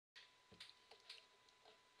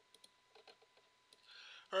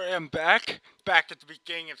Alright, I'm back at the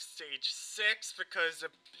beginning of stage 6 because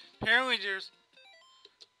apparently there's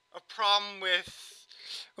a problem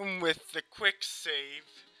with the quick save.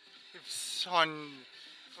 It's on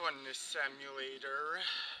the simulator.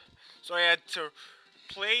 So I had to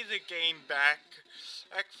play the game back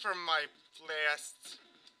from my last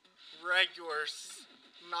regular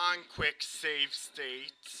non-quick save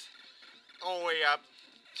state all the way up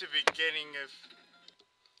to beginning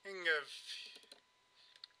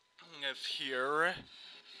of here.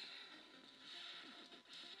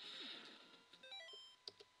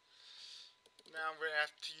 Now I'm gonna have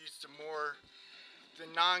to use the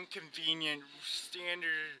non-convenient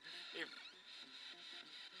standard.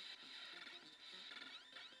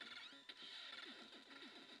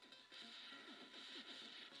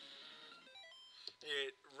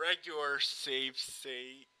 Regular save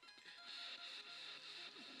state.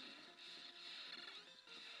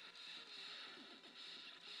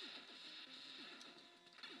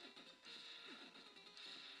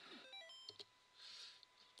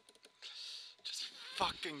 Just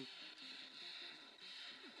fucking.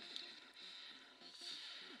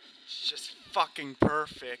 It's just fucking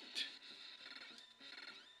perfect.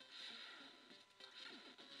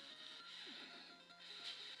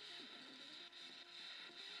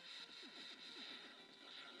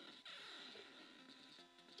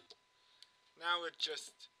 Now it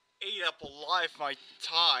just ate up a lot of my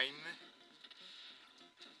time.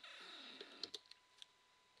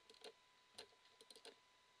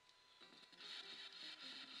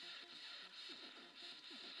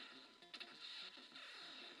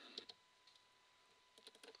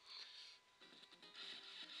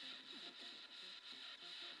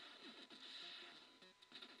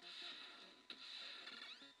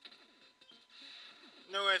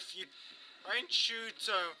 No, if you try and shoot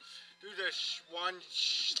do the one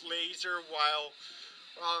laser while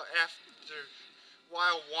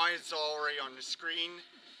one is already on the screen,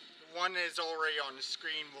 the one that is already on the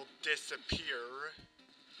screen will disappear.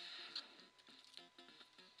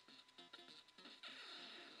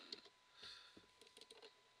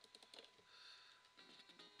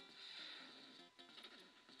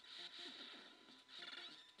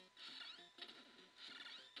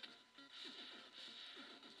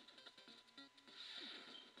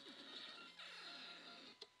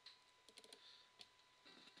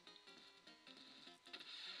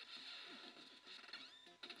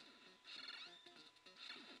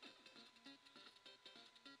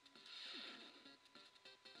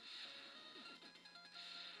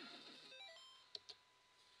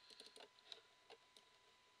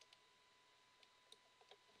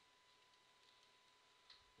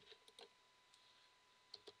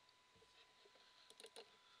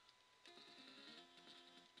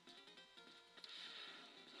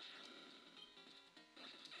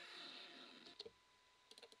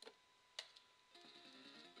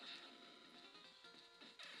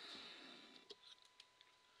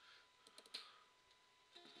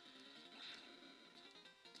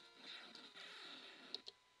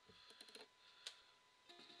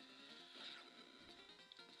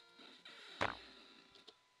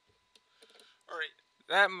 Alright,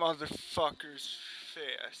 that motherfucker's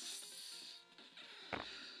fast.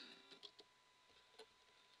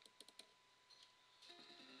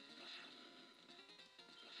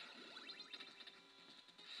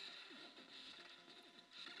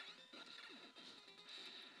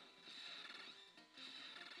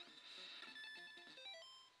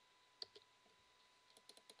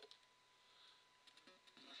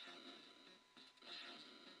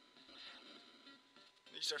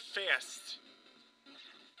 These are fast.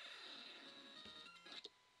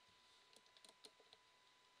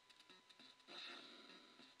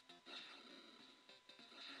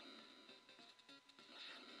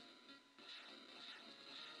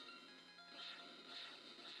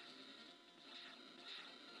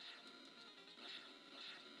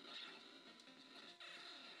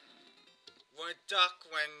 One duck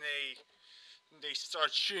when they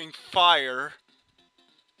start shooting fire.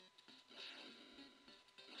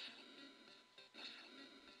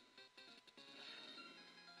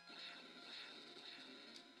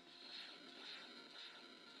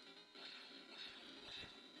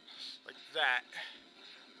 Like that.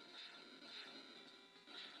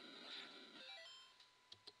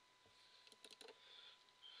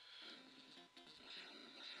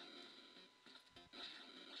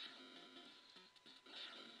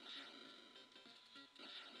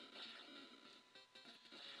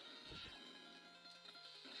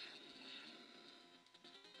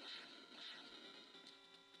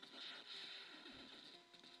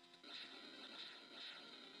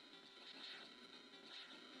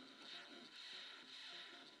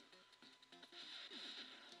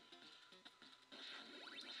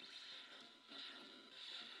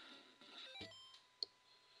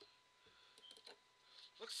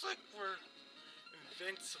 Looks like we're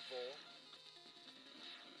invincible.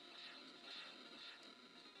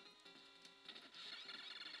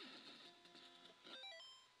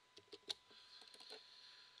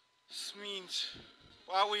 This means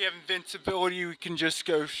while we have invincibility, we can just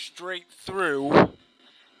go straight through. Okay,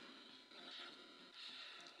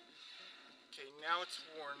 now it's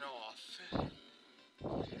worn off.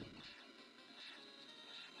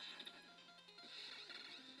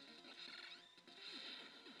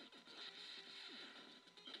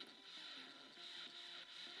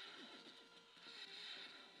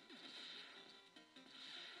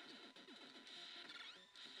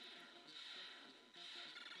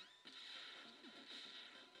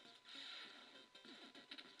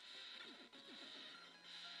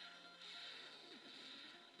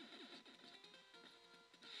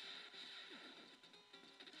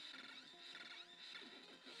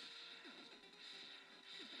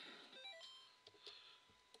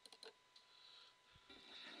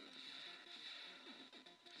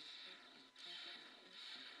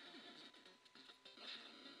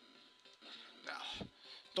 Now,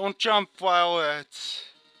 don't jump while it's...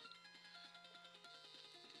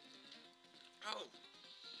 Oh,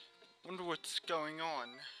 wonder what's going on.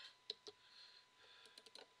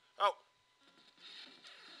 Oh.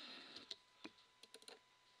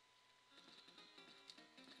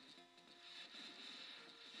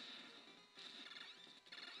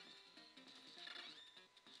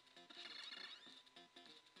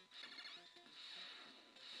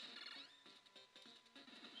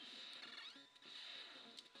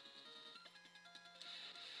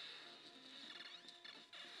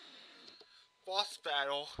 Boss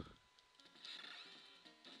battle.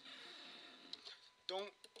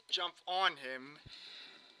 Don't jump on him.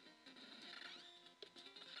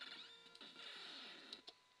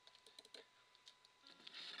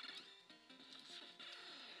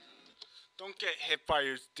 Don't get hit by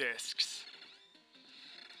his discs.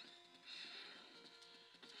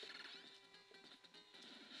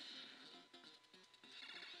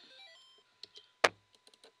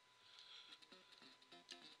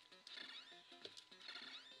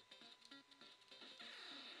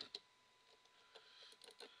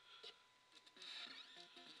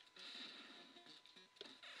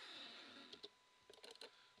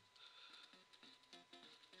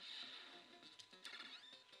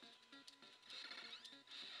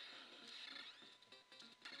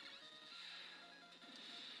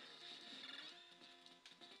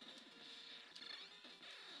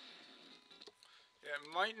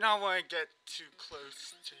 Yeah, might not want to get too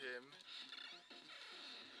close to him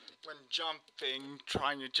when jumping,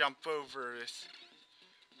 trying to jump over this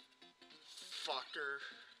fucker.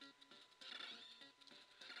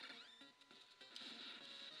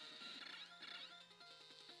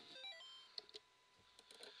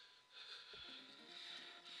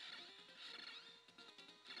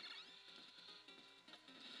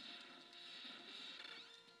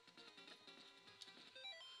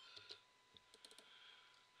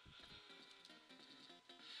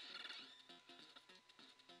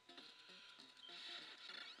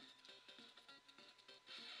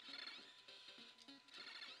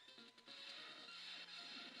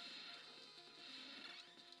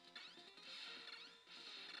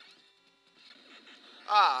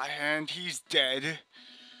 Ah, and he's dead.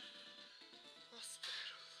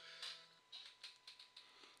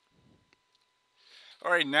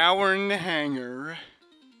 Alright, now we're in the hangar.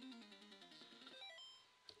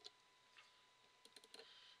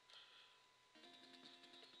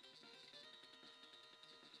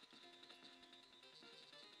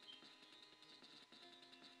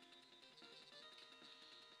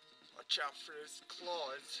 Watch out for his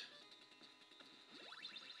claws.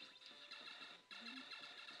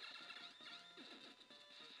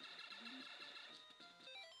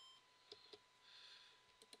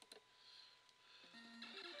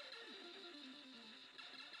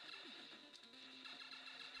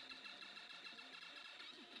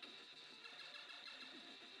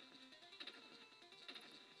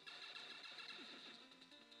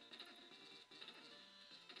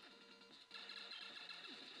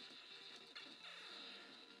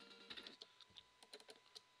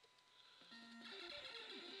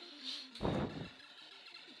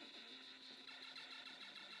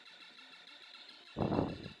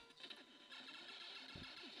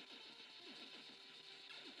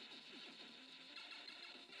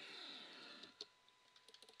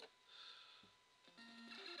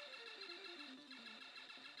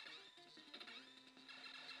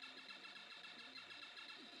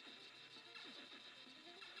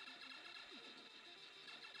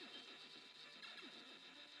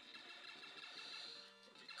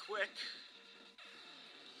 quick.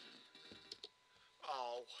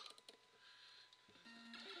 Oh.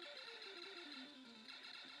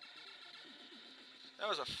 That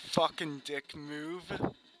was a fucking dick move.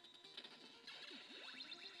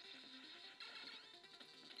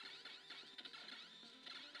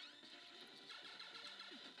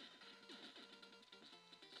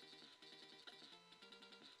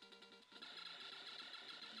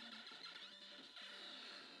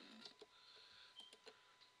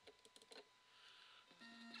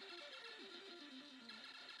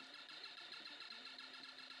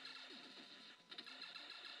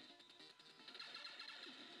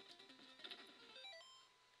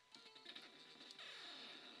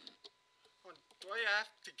 Do I have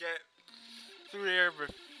to get through there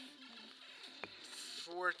before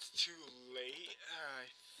it's too late? I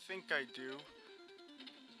think I do.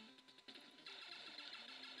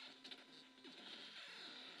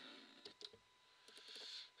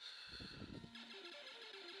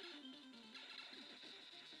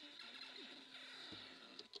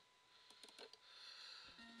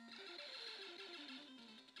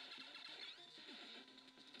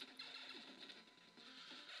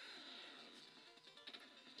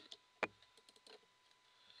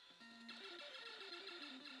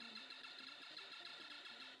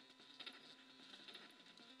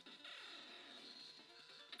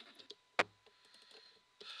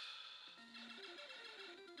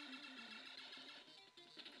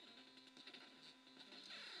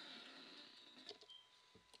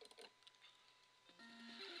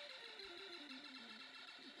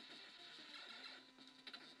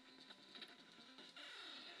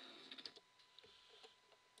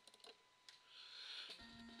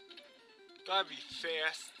 Gotta be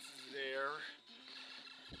fast there.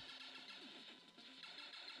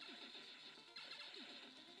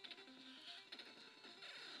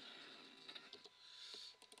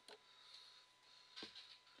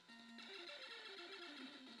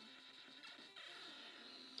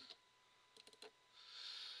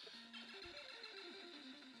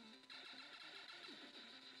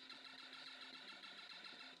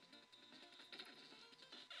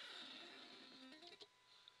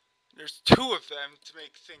 There's two of them to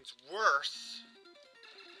make things worse.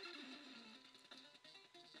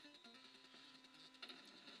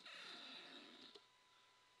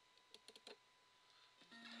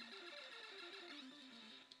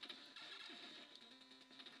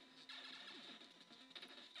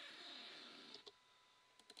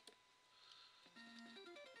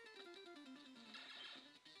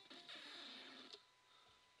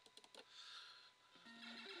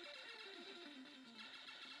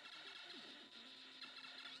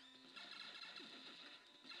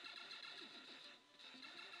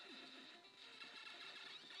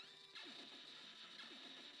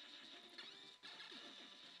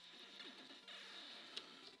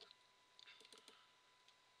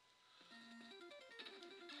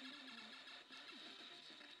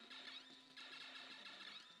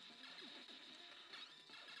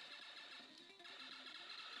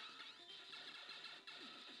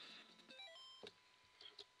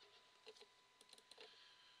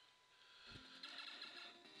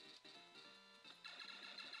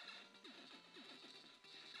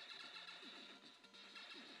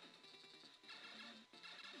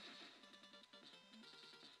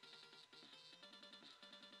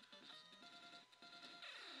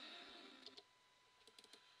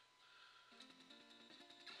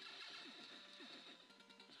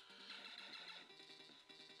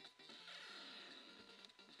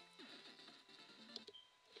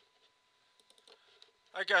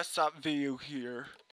 I gotta stop video here.